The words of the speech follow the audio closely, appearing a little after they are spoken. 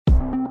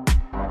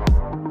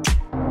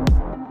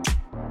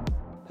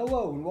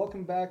Hello, and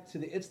welcome back to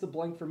the It's the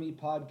Blank for Me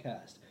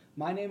podcast.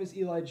 My name is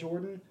Eli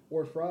Jordan,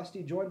 or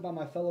Frosty, joined by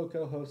my fellow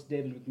co-host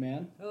David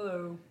McMahon.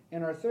 Hello.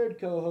 And our third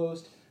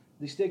co-host,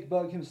 the stick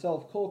bug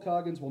himself, Cole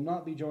Coggins, will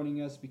not be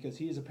joining us because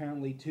he is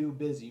apparently too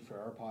busy for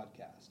our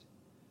podcast.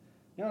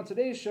 Now, on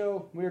today's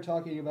show, we are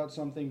talking about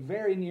something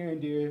very near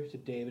and dear to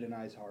David and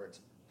I's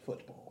hearts,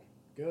 football.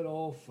 Good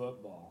old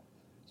football.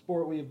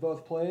 Sport we have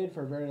both played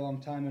for a very long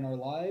time in our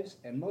lives,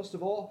 and most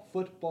of all,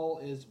 football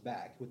is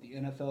back. With the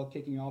NFL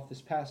kicking off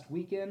this past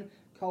weekend,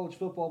 college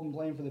football been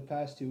playing for the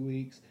past 2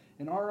 weeks,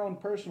 and our own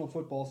personal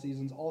football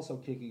season's also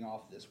kicking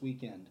off this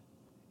weekend.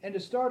 And to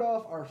start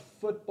off our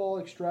football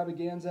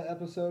extravaganza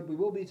episode, we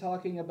will be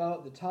talking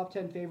about the top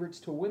 10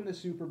 favorites to win the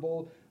Super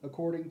Bowl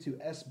according to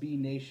SB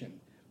Nation.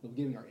 We'll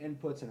be giving our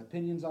inputs and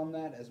opinions on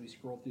that as we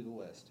scroll through the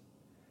list.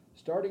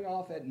 Starting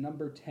off at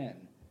number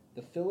 10,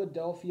 the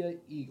Philadelphia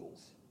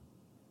Eagles.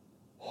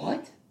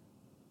 What?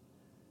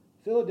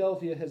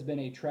 Philadelphia has been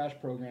a trash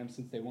program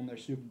since they won their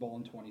Super Bowl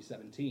in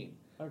 2017.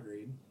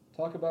 Agreed.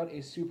 Talk about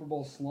a Super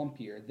Bowl slump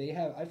year.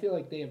 I feel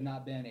like they have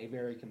not been a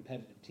very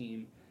competitive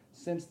team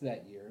since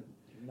that year.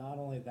 Not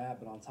only that,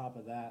 but on top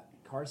of that,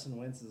 Carson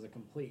Wentz is a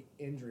complete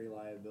injury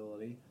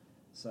liability,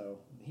 so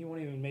he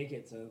won't even make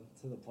it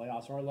to the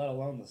playoffs, or let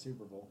alone the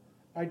Super Bowl.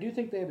 I do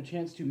think they have a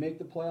chance to make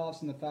the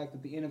playoffs, and the fact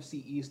that the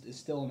NFC East is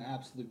still an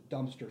absolute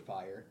dumpster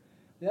fire.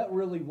 That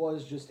really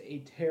was just a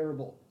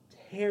terrible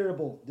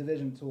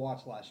division to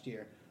watch last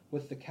year,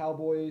 with the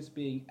Cowboys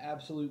being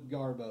absolute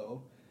garbo.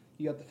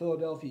 You got the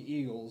Philadelphia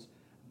Eagles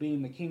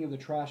being the king of the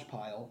trash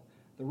pile.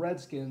 The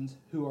Redskins,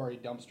 who are a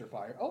dumpster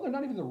fire. Oh, they're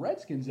not even the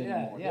Redskins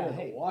anymore. They're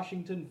the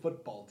Washington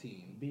football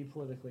team. Be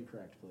politically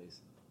correct,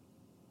 please.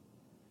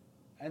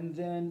 And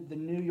then the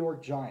New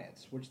York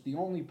Giants, which the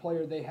only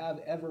player they have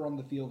ever on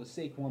the field is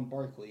Saquon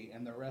Barkley,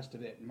 and the rest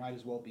of it might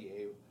as well be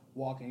a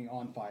walking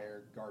on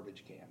fire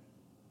garbage can.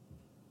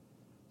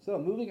 So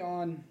moving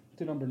on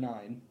to number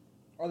 9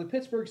 are the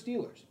Pittsburgh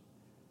Steelers.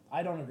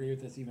 I don't agree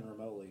with this even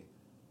remotely.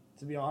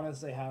 To be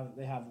honest, they have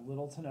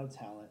little to no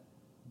talent.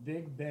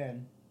 Big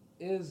Ben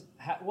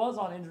was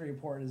on injury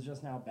report and is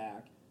just now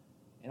back.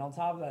 And on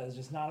top of that, is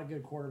just not a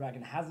good quarterback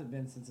and hasn't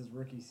been since his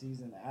rookie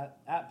season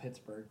at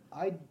Pittsburgh.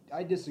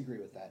 I disagree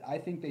with that. I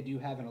think they do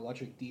have an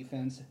electric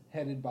defense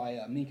headed by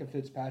Minkah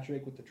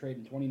Fitzpatrick with the trade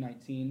in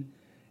 2019,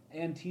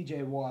 and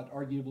TJ Watt,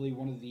 arguably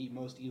one of the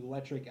most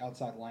electric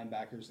outside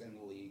linebackers in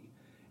the league.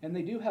 And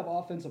they do have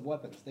offensive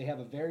weapons. They have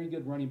a very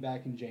good running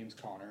back in James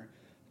Conner.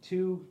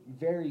 2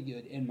 very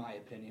good, in my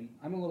opinion.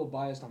 I'm a little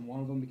biased on one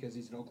of them because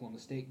he's an Oklahoma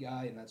State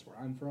guy, and that's where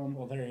I'm from.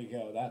 Well, there you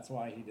go. That's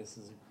why he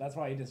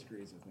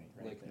disagrees with me.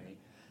 Me.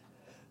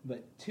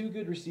 But 2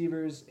 good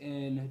receivers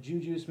in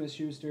Juju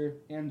Smith-Schuster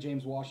and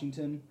James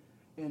Washington.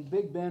 And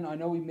Big Ben, I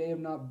know he may have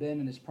not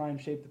been in his prime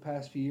shape the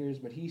past few years,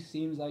 but he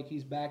seems like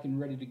he's back and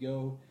ready to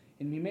go.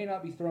 And he may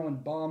not be throwing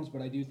bombs,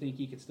 but I do think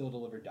he could still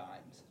deliver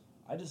dimes.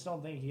 I just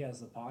don't think he has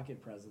the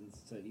pocket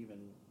presence to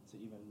even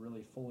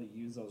really fully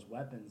use those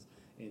weapons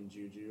in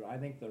Juju. I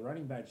think the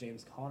running back,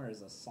 James Conner,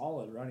 is a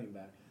solid running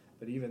back.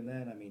 But even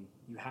then, I mean,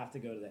 you have to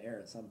go to the air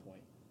at some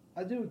point.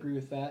 I do agree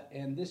with that.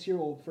 And this year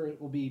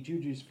will be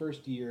Juju's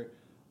first year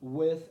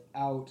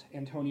without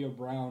Antonio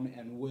Brown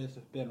and with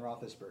Ben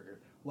Roethlisberger.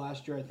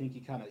 Last year, I think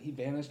he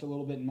vanished a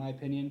little bit in my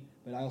opinion,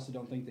 but I also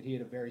don't think that he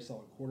had a very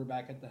solid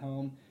quarterback at the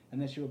helm. And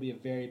this year will be a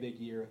very big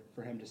year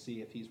for him to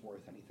see if he's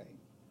worth anything.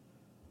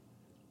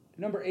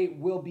 Number 8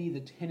 will be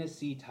the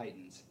Tennessee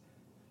Titans.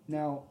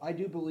 Now, I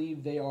do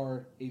believe they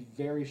are a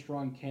very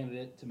strong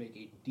candidate to make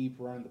a deep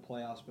run in the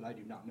playoffs, but I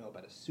do not know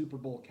about a Super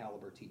Bowl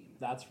caliber team.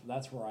 That's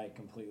where I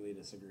completely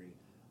disagree.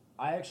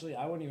 I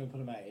wouldn't even put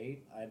them at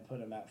 8. I'd put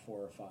them at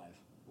 4 or 5.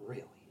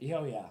 Really?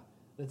 Oh, yeah.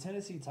 The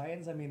Tennessee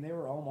Titans, I mean, they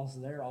were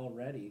almost there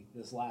already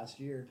this last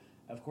year.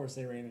 Of course,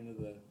 they ran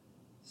into the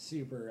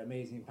super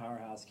amazing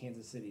powerhouse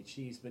Kansas City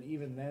Chiefs, but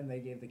even then they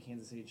gave the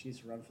Kansas City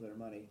Chiefs a run for their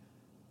money.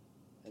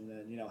 And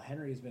then,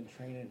 Henry's been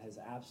training his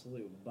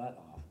absolute butt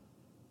off.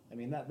 I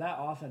mean, that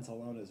offense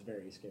alone is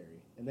very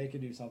scary, and they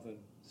could do something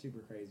super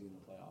crazy in the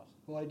playoffs.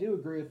 Well, I do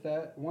agree with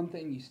that. One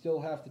thing you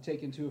still have to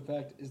take into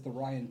effect is the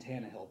Ryan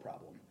Tannehill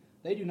problem.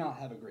 They do not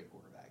have a great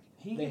quarterback.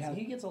 He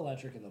gets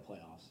electric in the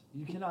playoffs.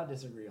 You cannot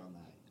disagree on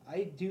that.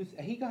 I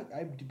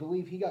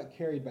believe he got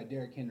carried by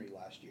Derrick Henry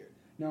last year.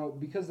 Now,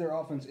 because their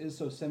offense is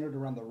so centered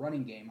around the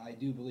running game, I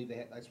do believe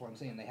that's what I'm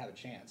saying. They have a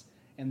chance.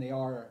 And they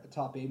are a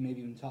top 8,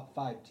 maybe even top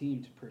 5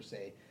 team per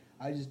se.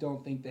 I just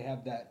don't think they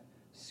have that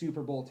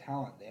Super Bowl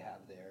talent they have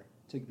there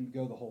to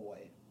go the whole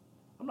way.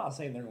 I'm not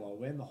saying they're going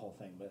to win the whole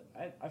thing, but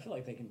I feel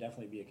like they can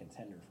definitely be a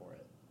contender for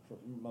it,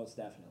 most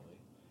definitely.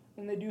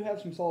 And they do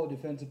have some solid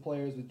defensive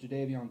players with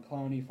Jadeveon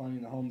Clowney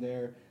finding the home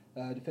there.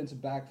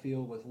 Defensive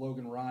backfield with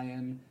Logan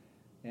Ryan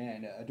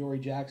and Adoree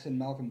Jackson,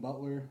 Malcolm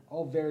Butler.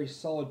 All very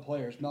solid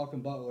players.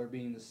 Malcolm Butler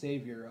being the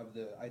savior of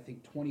the, I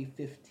think,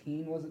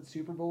 2015, was it,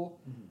 Super Bowl?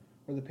 Mm-hmm.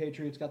 Where the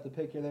Patriots got the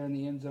pick there in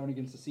the end zone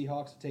against the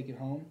Seahawks to take it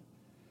home.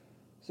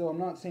 So I'm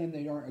not saying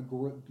they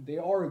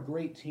are a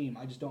great team.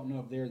 I just don't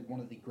know if they're one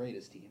of the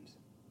greatest teams.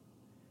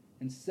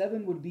 And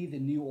 7 would be the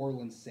New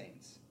Orleans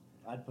Saints.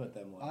 I'd put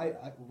them lower.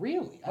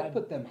 I'd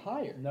put them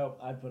higher. Nope,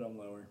 I'd put them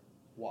lower.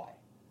 Why?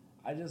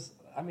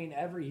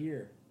 Every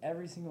year,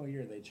 every single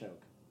year they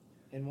choke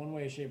in one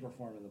way, shape, or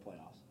form in the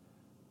playoffs.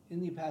 In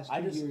the past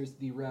 2 years,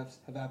 the refs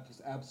have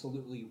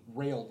absolutely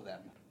railed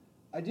them.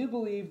 I do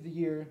believe the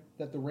year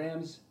that the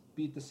Rams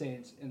beat the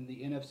Saints in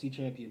the NFC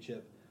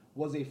Championship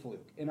was a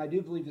fluke. And I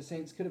do believe the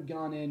Saints could have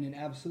gone in and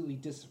absolutely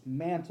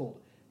dismantled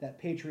that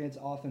Patriots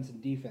offense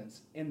and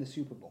defense in the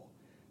Super Bowl.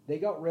 They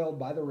got railed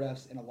by the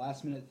refs in a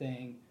last-minute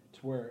thing to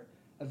where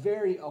a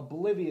very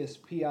oblivious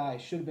PI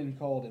should have been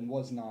called and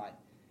was not,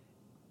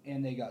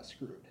 and they got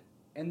screwed.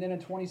 And then in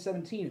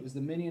 2017, it was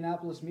the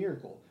Minneapolis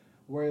Miracle,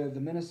 where the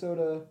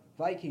Minnesota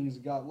Vikings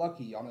got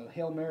lucky on a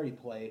Hail Mary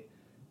play.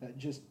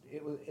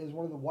 It was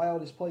one of the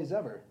wildest plays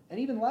ever. And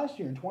even last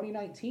year in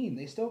 2019,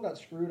 they still got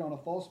screwed on a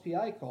false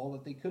PI call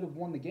that they could have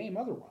won the game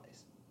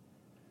otherwise.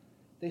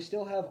 They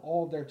still have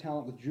all of their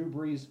talent with Drew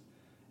Brees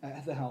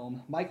at the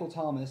helm. Michael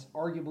Thomas,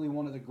 arguably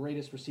one of the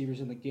greatest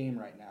receivers in the game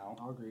right now.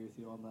 I'll agree with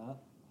you on that.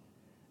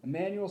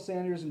 Emmanuel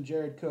Sanders and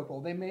Jared Cook, while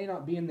they may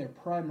not be in their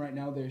prime right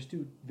now, there's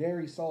two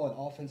very solid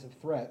offensive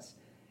threats.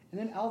 And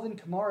then Alvin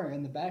Kamara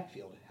in the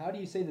backfield. How do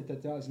you say that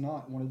is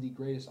not one of the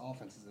greatest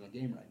offenses in the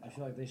game right now? I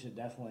feel like they should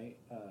definitely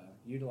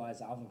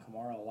utilize Alvin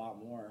Kamara a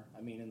lot more.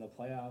 I mean, in the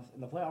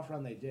playoff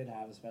run they did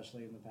have,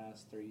 especially in the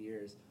past 3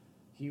 years,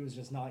 he was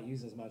just not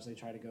used as much. They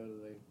tried to go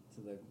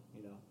to the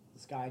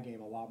sky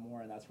game a lot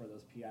more, and that's where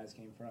those PIs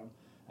came from.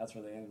 That's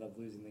where they ended up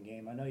losing the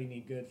game. I know you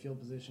need good field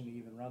position to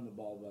even run the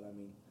ball, but I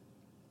mean,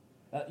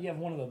 you have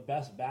one of the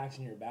best backs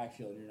in your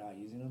backfield, and you're not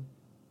using him.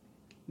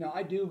 Now,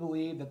 I do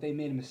believe that they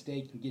made a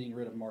mistake in getting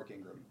rid of Mark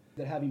Ingram.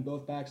 That having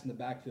both backs in the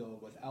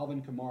backfield with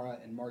Alvin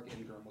Kamara and Mark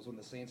Ingram was when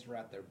the Saints were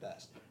at their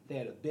best. They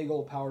had a big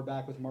old power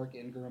back with Mark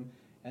Ingram,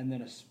 and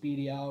then a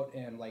speedy out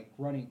and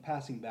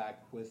passing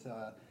back with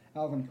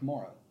Alvin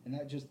Kamara. And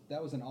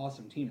that was an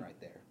awesome team right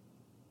there.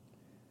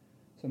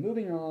 So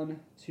moving on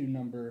to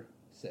number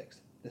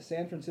 6, the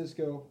San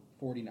Francisco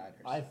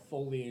 49ers. I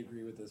fully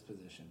agree with this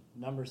position.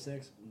 Number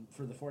 6,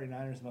 for the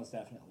 49ers, most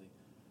definitely.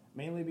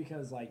 Mainly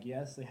because,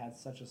 yes, they had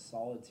such a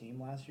solid team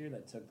last year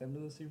that took them to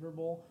the Super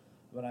Bowl.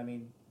 But, I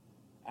mean,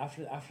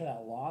 after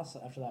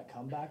that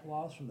comeback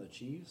loss from the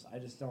Chiefs, I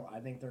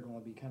think they're going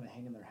to be kind of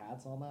hanging their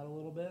hats on that a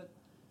little bit.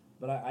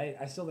 But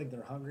I still think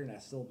they're hungry, and I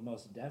still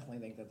most definitely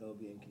think that they'll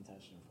be in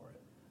contention for it.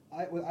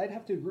 I'd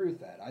have to agree with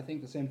that. I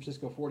think the San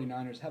Francisco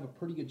 49ers have a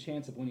pretty good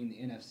chance of winning the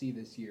NFC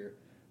this year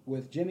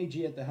with Jimmy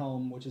G at the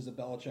helm, which is a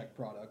Belichick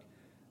product,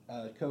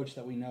 a coach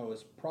that we know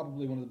is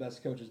probably one of the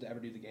best coaches to ever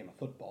do the game of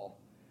football.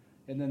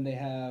 And then they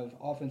have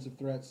offensive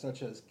threats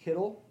such as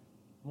Kittle.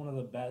 One of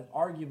the best,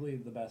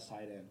 arguably the best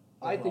tight end.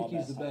 I think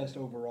he's the best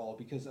overall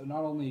because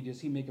not only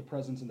does he make a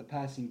presence in the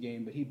passing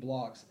game, but he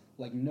blocks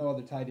like no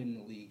other tight end in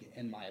the league,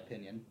 in my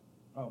opinion.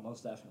 Oh,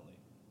 most definitely.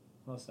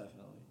 Most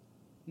definitely.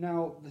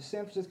 Now, the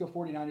San Francisco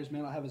 49ers may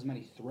not have as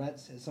many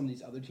threats as some of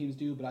these other teams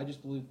do, but I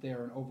just believe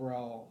they're an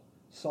overall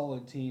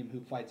solid team who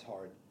fights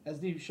hard. As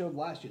they showed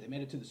last year, they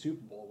made it to the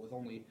Super Bowl with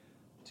only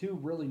 2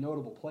 really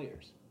notable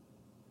players.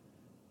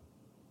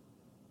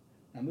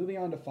 Now, moving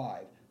on to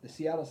 5, the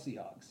Seattle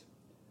Seahawks.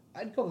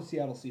 I'd call the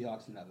Seattle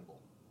Seahawks inevitable.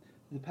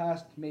 The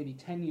past maybe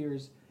 10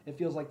 years, it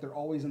feels like they're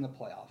always in the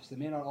playoffs. They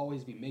may not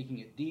always be making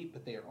it deep,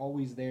 but they are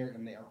always there,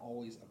 and they are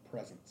always a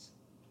presence.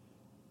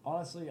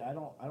 Honestly, I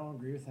don't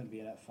agree with him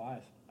being at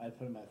 5. I'd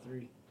put him at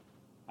 3.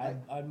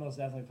 I'd most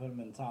definitely put him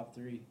in the top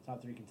three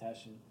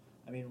contention.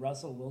 I mean,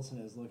 Russell Wilson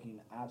is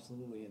looking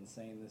absolutely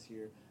insane this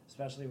year,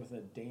 especially with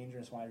a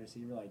dangerous wide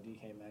receiver like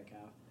DK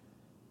Metcalf.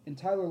 And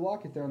Tyler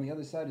Lockett there on the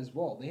other side as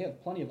well. They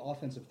have plenty of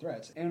offensive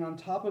threats. And on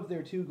top of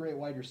their 2 great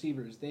wide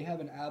receivers, they have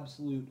an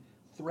absolute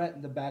threat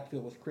in the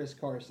backfield with Chris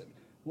Carson.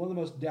 One of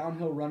the most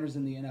downhill runners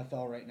in the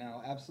NFL right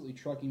now, absolutely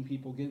trucking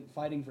people,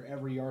 fighting for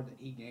every yard that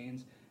he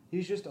gains.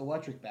 He's just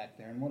electric back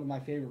there and one of my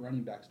favorite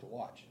running backs to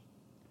watch.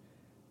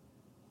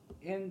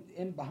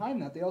 And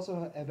behind that, they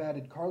also have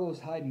added Carlos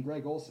Hyde and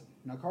Greg Olsen.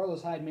 Now,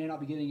 Carlos Hyde may not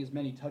be getting as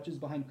many touches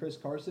behind Chris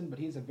Carson, but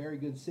he's a very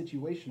good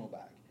situational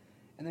back.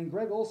 And then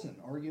Greg Olsen,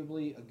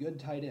 arguably a good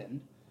tight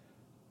end.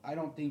 I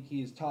don't think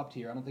he's top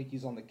tier. I don't think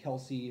he's on the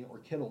Kelsey or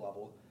Kittle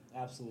level.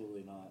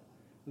 Absolutely not.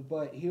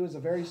 But he was a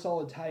very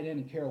solid tight end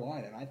in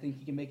Carolina, and I think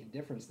he can make a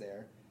difference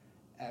there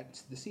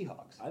at the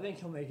Seahawks. I think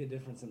he'll make a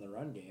difference in the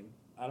run game.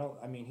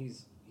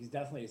 He's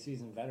definitely a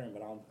seasoned veteran,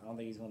 but I don't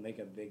think he's going to make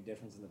a big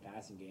difference in the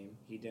passing game.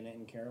 He did it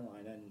in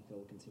Carolina, and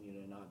he'll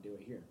continue to not do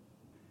it here.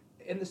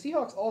 And the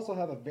Seahawks also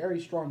have a very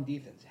strong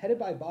defense, headed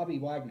by Bobby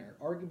Wagner,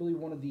 arguably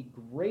one of the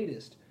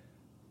greatest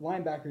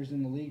linebackers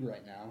in the league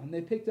right now. And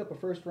they picked up a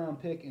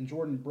first-round pick in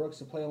Jordan Brooks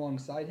to play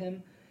alongside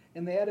him,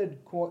 and they added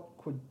how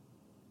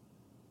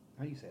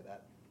do you say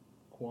that?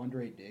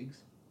 Quandre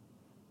Diggs?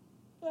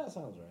 That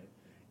sounds right.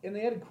 And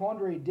they added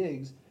Quandre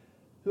Diggs,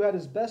 who had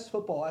his best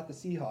football at the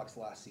Seahawks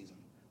last season.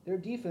 Their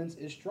defense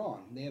is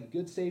strong. They have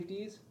good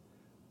safeties.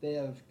 They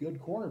have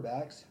good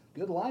cornerbacks,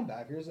 good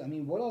linebackers. I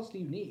mean, what else do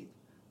you need?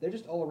 They're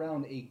just all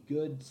around a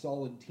good,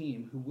 solid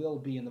team who will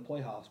be in the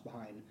playoffs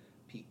behind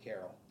Pete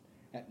Carroll.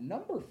 At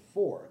number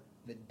 4,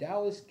 the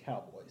Dallas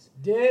Cowboys.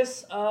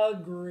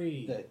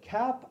 Disagree. The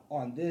cap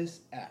on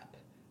this app.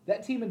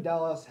 That team in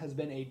Dallas has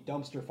been a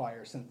dumpster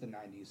fire since the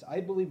 90s.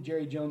 I believe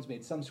Jerry Jones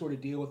made some sort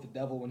of deal with the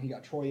devil when he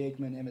got Troy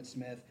Aikman, Emmitt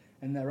Smith,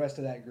 and the rest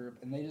of that group,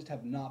 and they just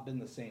have not been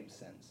the same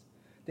since.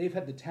 They've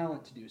had the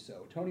talent to do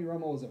so. Tony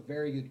Romo was a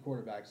very good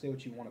quarterback, say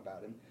what you want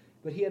about him,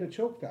 but he had a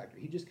choke factor.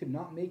 He just could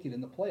not make it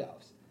in the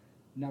playoffs.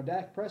 Now,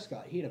 Dak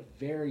Prescott, he had a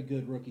very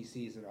good rookie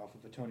season off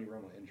of a Tony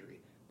Romo injury.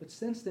 But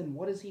since then,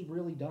 what has he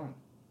really done?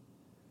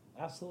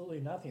 Absolutely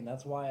nothing.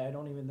 That's why I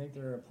don't even think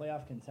they're a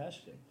playoff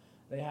contestant.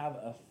 They have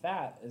a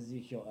fat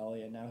Ezekiel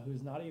Elliott now,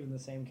 who's not even the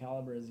same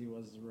caliber as he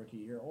was his rookie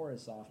year or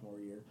his sophomore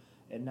year.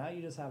 And now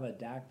you just have a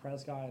Dak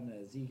Prescott and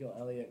an Ezekiel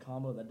Elliott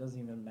combo that doesn't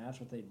even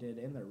match what they did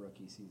in their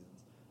rookie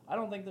seasons. I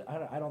don't think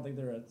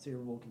they're a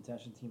Super Bowl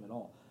contention team at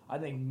all. I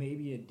think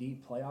maybe a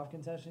deep playoff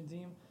contention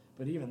team,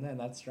 but even then,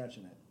 that's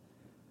stretching it.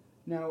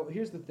 Now,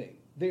 here's the thing.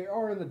 They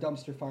are in the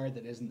dumpster fire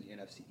that is in the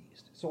NFC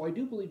East. So I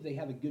do believe they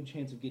have a good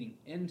chance of getting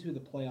into the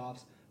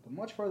playoffs, but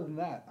much farther than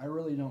that, I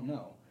really don't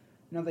know.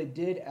 Now, they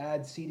did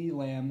add CeeDee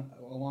Lamb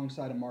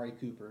alongside Amari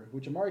Cooper,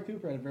 which Amari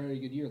Cooper had a very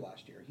good year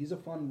last year. He's a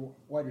fun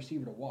wide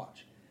receiver to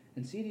watch.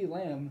 And CeeDee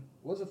Lamb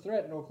was a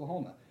threat in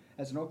Oklahoma.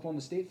 As an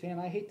Oklahoma State fan,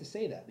 I hate to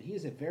say that, but he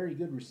is a very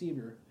good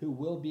receiver who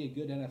will be a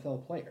good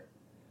NFL player.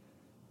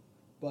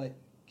 But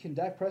can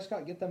Dak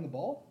Prescott get them the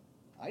ball?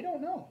 I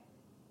don't know.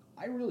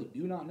 I really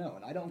do not know,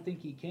 and I don't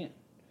think he can.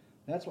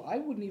 That's why I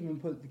wouldn't even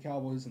put the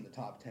Cowboys in the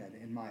top 10,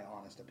 in my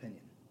honest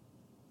opinion.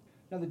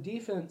 Now, the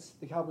defense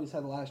the Cowboys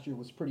had last year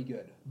was pretty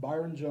good.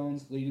 Byron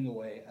Jones leading the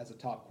way as a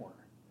top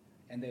corner,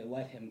 and they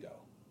let him go.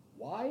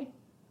 Why?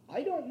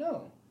 I don't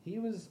know. He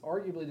was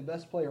arguably the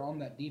best player on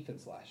that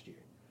defense last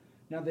year.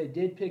 Now, they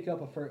did pick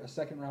up a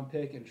second-round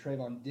pick in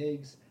Trayvon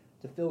Diggs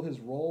to fill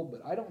his role,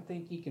 but I don't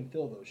think he can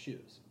fill those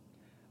shoes.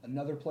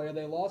 Another player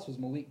they lost was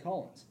Malik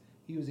Collins.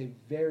 He was a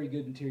very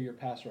good interior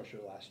pass rusher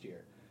last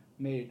year.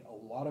 Made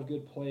a lot of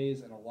good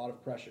plays and a lot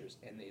of pressures,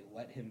 and they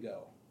let him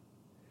go.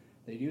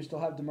 They do still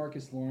have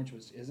DeMarcus Lawrence,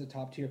 which is a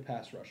top-tier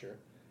pass rusher,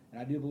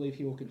 and I do believe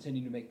he will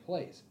continue to make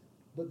plays.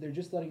 But they're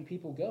just letting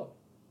people go.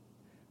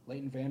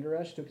 Leighton Vander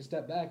Esch took a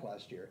step back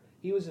last year.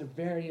 He was a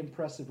very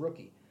impressive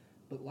rookie.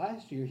 But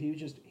last year,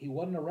 he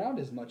wasn't around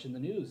as much in the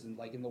news and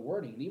in the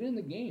wording, and even in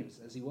the games,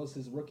 as he was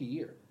his rookie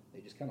year.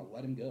 They just kind of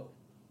let him go.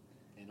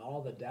 And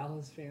all the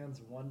Dallas fans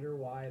wonder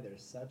why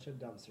there's such a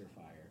dumpster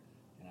fire.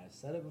 And I've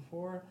said it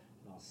before,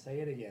 and I'll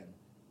say it again.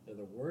 They're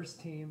the worst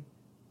team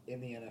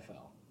in the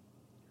NFL.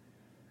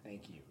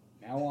 Thank you.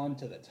 Now on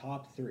to the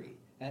top three.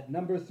 At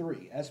number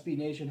 3, SB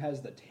Nation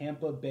has the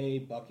Tampa Bay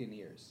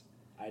Buccaneers.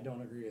 I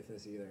don't agree with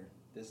this either.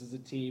 This is a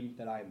team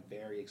that I am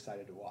very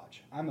excited to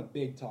watch. I'm a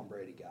big Tom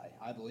Brady guy.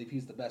 I believe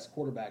he's the best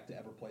quarterback to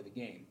ever play the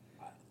game.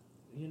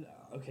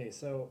 Okay,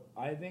 so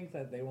I think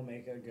that they will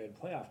make a good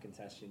playoff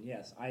contention.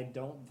 Yes, I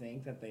don't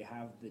think that they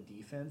have the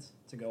defense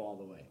to go all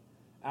the way.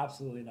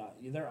 Absolutely not.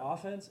 Their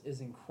offense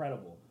is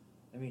incredible.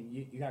 I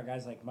mean, you got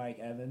guys like Mike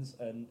Evans,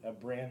 a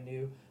brand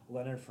new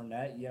Leonard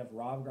Fournette. You have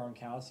Rob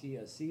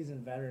Gronkowski, a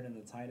seasoned veteran in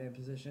the tight end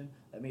position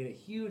that made a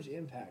huge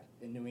impact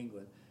in New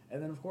England.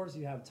 And then, of course,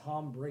 you have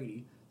Tom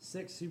Brady,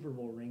 6 Super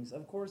Bowl rings.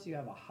 Of course, you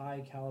have a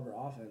high-caliber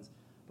offense,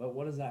 but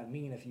what does that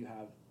mean if you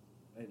have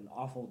an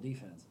awful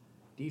defense?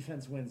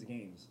 Defense wins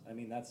games. I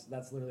mean, that's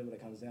literally what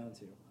it comes down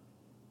to.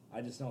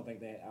 I don't think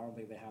they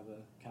have the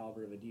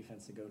caliber of a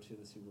defense to go to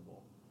the Super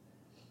Bowl.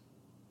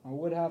 I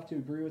would have to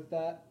agree with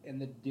that,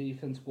 and the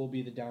defense will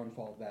be the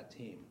downfall of that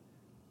team.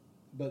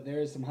 But there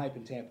is some hype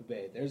in Tampa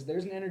Bay. There's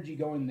an energy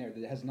going there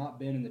that has not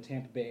been in the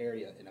Tampa Bay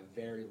area in a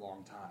very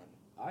long time.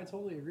 I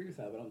totally agree with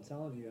that, but I'm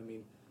telling you,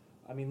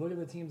 I mean, look at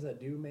the teams that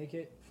do make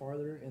it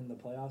farther in the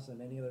playoffs than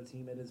any other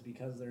team. It is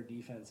because their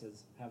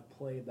defenses have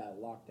played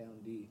that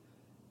lockdown D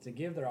to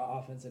give their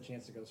offense a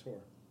chance to go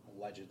score.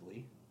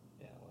 Allegedly.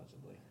 Yeah,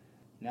 allegedly.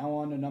 Now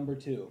on to number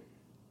 2,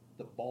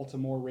 the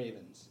Baltimore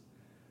Ravens.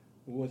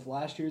 With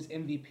last year's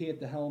MVP at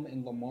the helm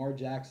in Lamar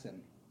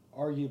Jackson,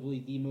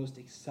 arguably the most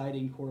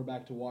exciting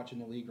quarterback to watch in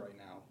the league right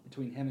now,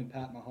 between him and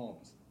Pat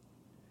Mahomes.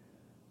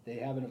 They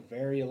have a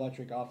very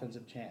electric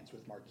offensive chance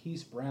with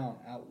Marquise Brown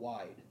out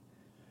wide,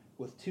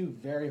 with 2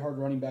 very hard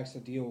running backs to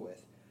deal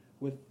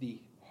with the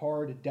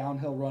hard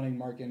downhill running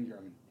Mark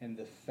Ingram and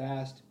the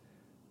fast,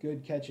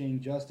 good catching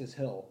Justice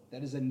Hill.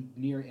 That is a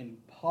near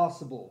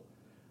impossible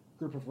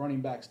group of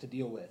running backs to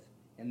deal with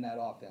in that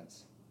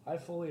offense. I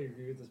fully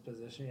agree with this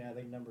position. Yeah, I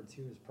think number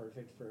 2 is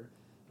perfect for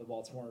the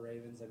Baltimore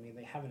Ravens. I mean,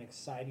 they have an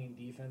exciting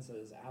defense that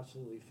is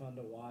absolutely fun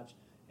to watch.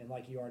 And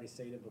like you already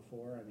stated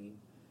before, I mean,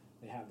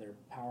 they have their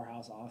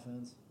powerhouse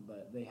offense,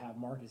 but they have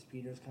Marcus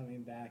Peters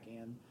coming back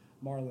and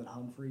Marlon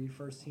Humphrey,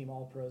 first-team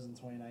All-Pros in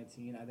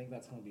 2019. I think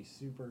that's going to be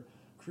super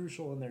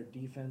crucial in their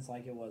defense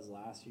like it was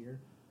last year.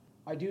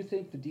 I do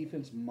think the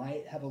defense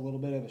might have a little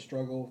bit of a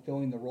struggle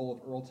filling the role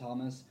of Earl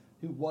Thomas,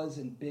 who was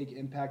a big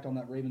impact on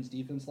that Ravens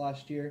defense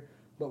last year,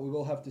 but we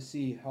will have to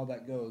see how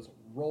that goes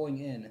rolling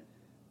in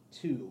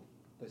to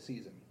the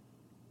season.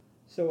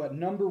 So at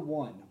number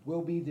 1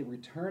 will be the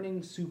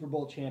returning Super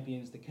Bowl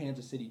champions, the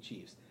Kansas City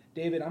Chiefs.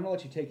 David, I'm going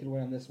to let you take it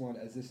away on this one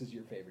as this is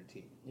your favorite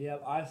team.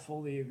 Yep, I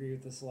fully agree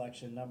with the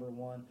selection. Number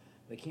one,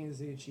 the Kansas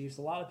City Chiefs.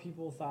 A lot of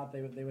people thought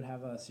they would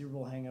have a Super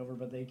Bowl hangover,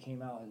 but they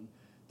came out and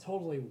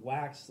totally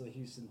waxed the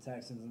Houston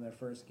Texans in their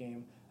first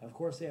game. Of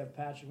course, they have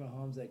Patrick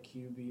Mahomes at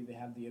QB. They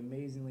have the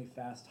amazingly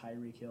fast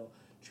Tyreek Hill,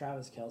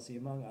 Travis Kelce,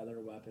 among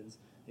other weapons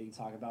that you can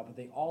talk about. But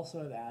they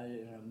also have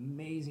added an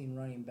amazing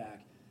running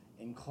back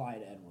in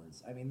Clyde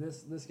Edwards. I mean,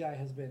 this guy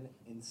has been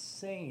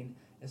insane,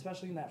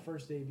 especially in that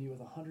first debut with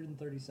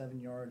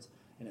 137 yards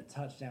and a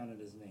touchdown at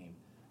his name.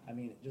 I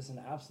mean, just an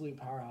absolute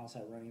powerhouse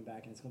at running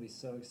back, and it's going to be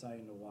so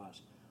exciting to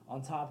watch.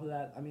 On top of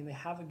that, I mean, they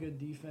have a good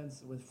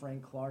defense with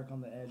Frank Clark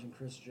on the edge and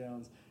Chris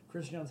Jones.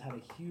 Chris Jones had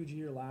a huge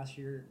year last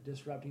year,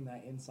 disrupting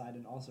that inside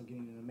and also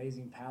getting an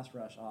amazing pass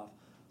rush off.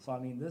 So, I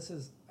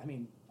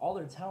mean, all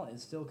their talent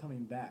is still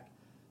coming back.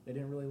 They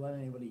didn't really let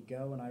anybody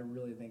go, and I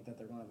really think that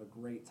they're going to have a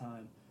great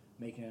time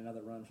making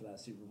another run for that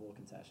Super Bowl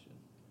contention.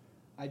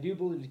 I do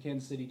believe the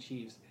Kansas City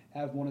Chiefs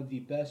have one of the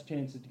best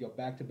chances to go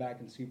back-to-back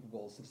in Super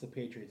Bowls since the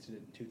Patriots did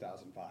it in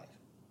 2005.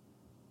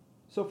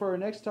 So for our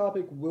next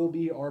topic will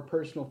be our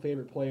personal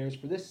favorite players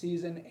for this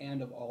season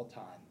and of all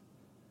time.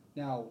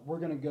 Now,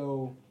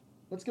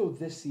 let's go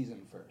this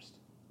season first.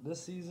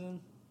 This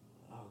season,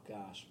 oh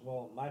gosh.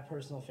 Well, my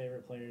personal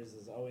favorite players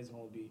is always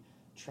going to be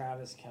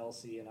Travis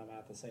Kelce, and I'm going to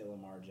have to say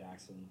Lamar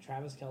Jackson.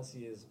 Travis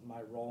Kelce is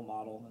my role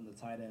model in the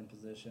tight end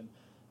position.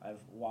 I've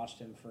watched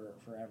him for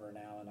forever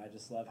now, and I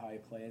just love how he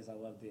plays. I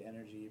love the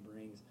energy he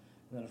brings.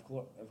 And then,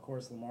 of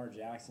course, Lamar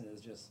Jackson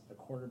is just a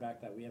quarterback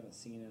that we haven't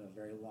seen in a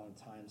very long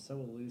time. So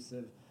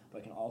elusive,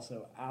 but can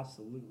also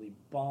absolutely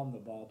bomb the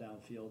ball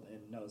downfield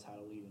and knows how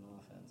to lead an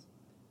offense.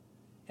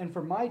 And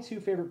for my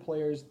two favorite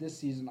players this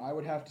season, I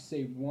would have to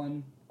say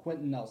one,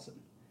 Quentin Nelson,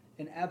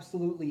 an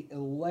absolutely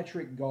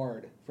electric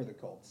guard for the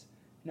Colts.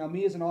 Now,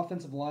 me as an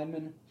offensive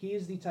lineman, he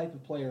is the type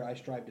of player I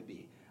strive to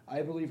be.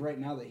 I believe right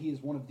now that he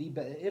is one of the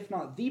best, if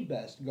not the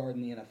best, guard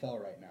in the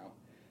NFL right now.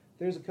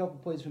 There's a couple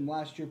plays from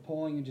last year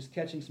pulling and just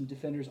catching some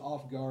defenders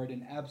off guard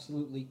and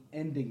absolutely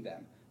ending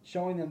them,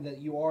 showing them that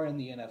you are in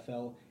the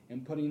NFL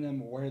and putting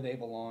them where they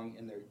belong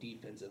in their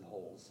defensive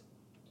holes.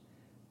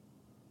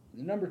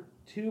 The number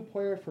two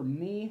player for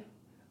me,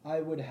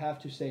 I would have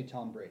to say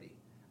Tom Brady.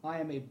 I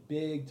am a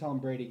big Tom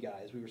Brady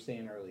guy, as we were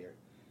saying earlier.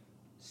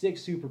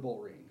 6 Super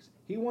Bowl rings.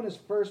 He won his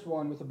first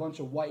one with a bunch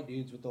of white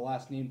dudes with the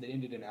last name that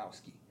ended in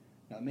Owski.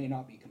 Now, it may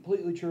not be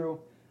completely true,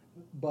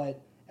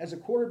 but as a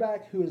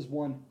quarterback who has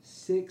won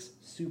 6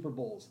 Super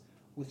Bowls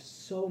with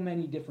so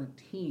many different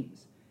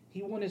teams,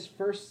 he won his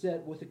first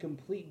set with a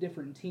complete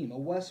different team, a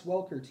Wes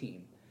Welker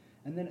team,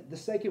 and then the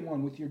second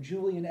one with your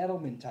Julian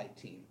Edelman type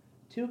team.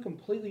 2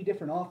 completely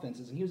different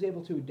offenses, and he was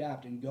able to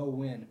adapt and go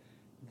win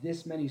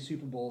this many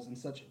Super Bowls in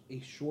such a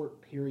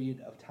short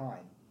period of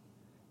time.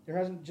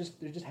 There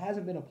just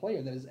hasn't been a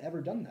player that has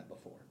ever done that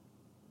before.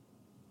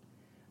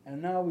 And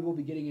now we will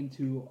be getting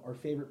into our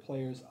favorite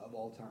players of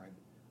all time.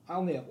 I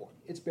only have one.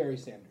 It's Barry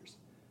Sanders.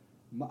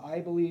 I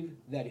believe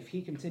that if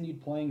he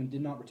continued playing and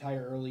did not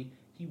retire early,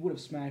 he would have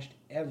smashed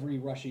every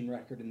rushing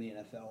record in the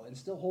NFL and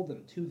still hold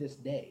them to this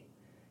day.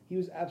 He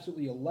was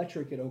absolutely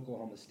electric at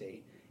Oklahoma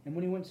State, and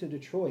when he went to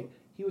Detroit,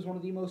 he was one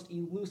of the most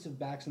elusive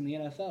backs in the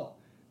NFL.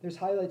 There's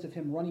highlights of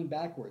him running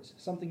backwards,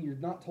 something you're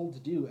not told to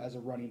do as a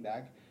running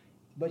back,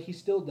 but he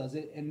still does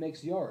it and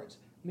makes yards,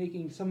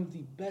 making some of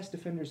the best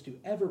defenders to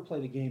ever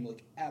play the game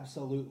look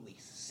absolutely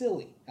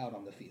silly out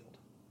on the field.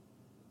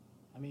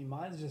 I mean,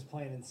 mine's just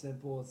plain and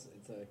simple.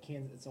 It's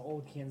an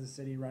old Kansas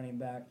City running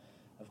back.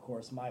 Of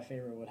course, my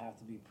favorite would have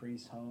to be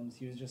Priest Holmes.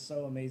 He was just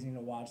so amazing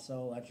to watch,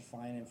 so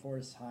electrifying, and for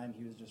his time,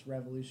 he was just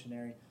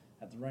revolutionary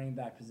at the running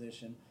back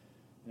position.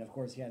 And of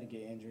course, he had to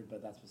get injured,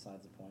 but that's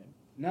besides the point.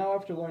 Now,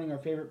 after learning our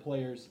favorite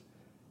players,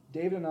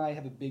 David and I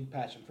have a big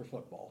passion for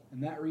football,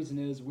 and that reason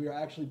is we are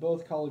actually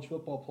both college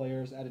football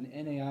players at an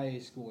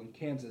NAIA school in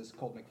Kansas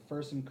called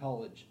McPherson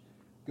College.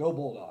 Go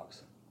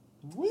Bulldogs!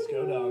 Let's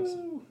go Dogs!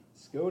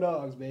 Go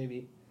Dogs,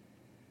 baby!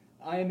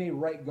 I am a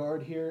right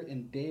guard here,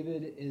 and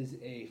David is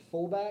a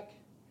fullback,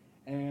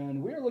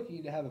 and we are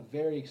looking to have a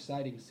very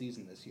exciting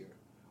season this year.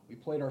 We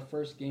played our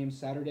first game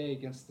Saturday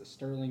against the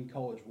Sterling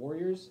College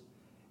Warriors,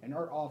 and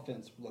our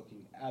offense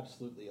looking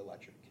absolutely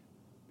electric.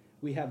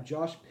 We have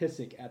Josh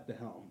Pissick at the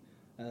helm.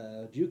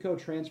 JUCO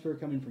transfer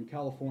coming from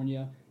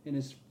California. In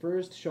his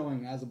first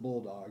showing as a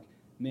Bulldog,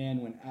 man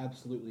went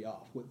absolutely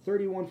off, with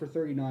 31 for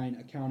 39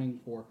 accounting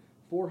for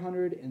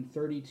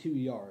 432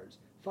 yards,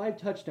 5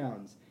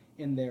 touchdowns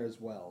in there as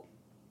well.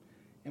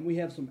 And we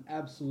have some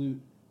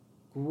absolute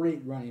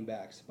great running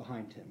backs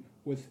behind him,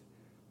 with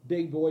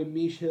big boy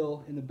Mish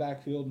Hill in the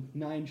backfield,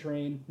 9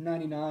 train,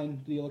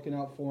 99 be looking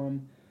out for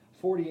him,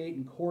 48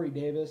 and Corey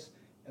Davis,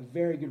 a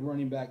very good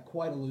running back,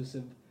 quite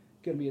elusive,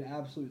 going to be an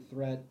absolute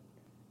threat.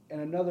 And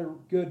another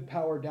good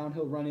power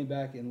downhill running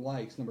back in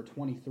Likes, number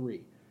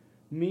 23.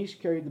 Mish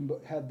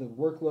had the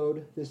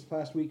workload this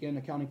past weekend,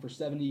 accounting for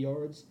 70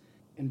 yards.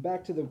 And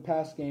back to the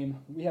past game,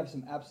 we have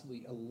some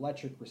absolutely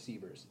electric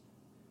receivers.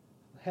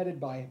 Headed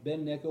by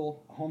Ben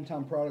Nickel, a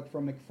hometown product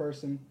from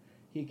McPherson.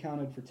 He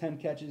accounted for 10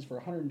 catches for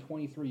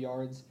 123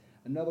 yards.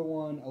 Another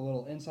one, a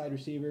little inside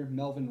receiver,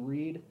 Melvin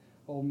Reed.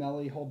 Old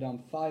Melly hold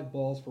down 5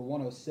 balls for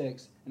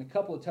 106 and a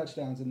couple of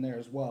touchdowns in there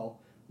as well.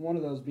 One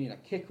of those being a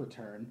kick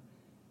return.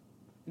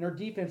 And our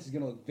defense is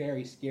going to look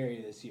very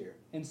scary this year.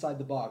 Inside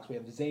the box, we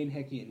have Zane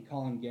Hickey and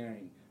Colin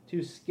Gehring.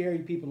 2 scary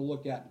people to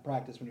look at in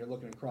practice when you're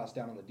looking across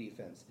down on the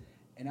defense.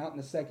 And out in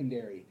the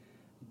secondary,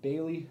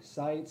 Bailey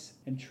Seitz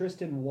and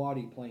Tristan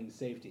Waddy playing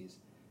safeties.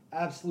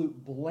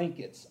 Absolute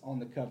blankets on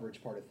the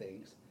coverage part of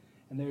things.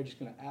 And they're just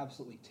going to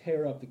absolutely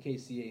tear up the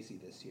KCAC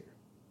this year.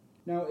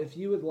 Now, if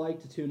you would like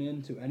to tune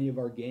in to any of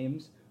our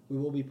games, we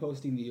will be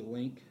posting the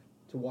link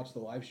to watch the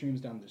live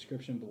streams down in the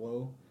description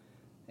below.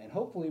 And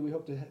hopefully we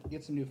hope to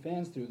get some new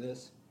fans through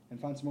this and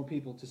find some more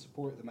people to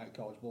support the Mac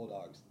College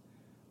Bulldogs.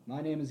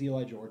 My name is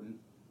Eli Jordan.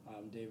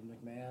 I'm David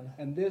McMahon.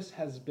 And this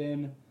has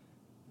been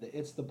the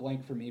It's the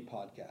Blank for Me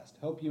podcast.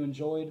 Hope you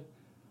enjoyed.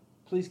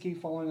 Please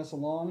keep following us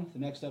along. The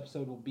next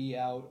episode will be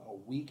out a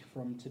week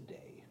from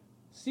today.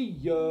 See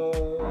ya!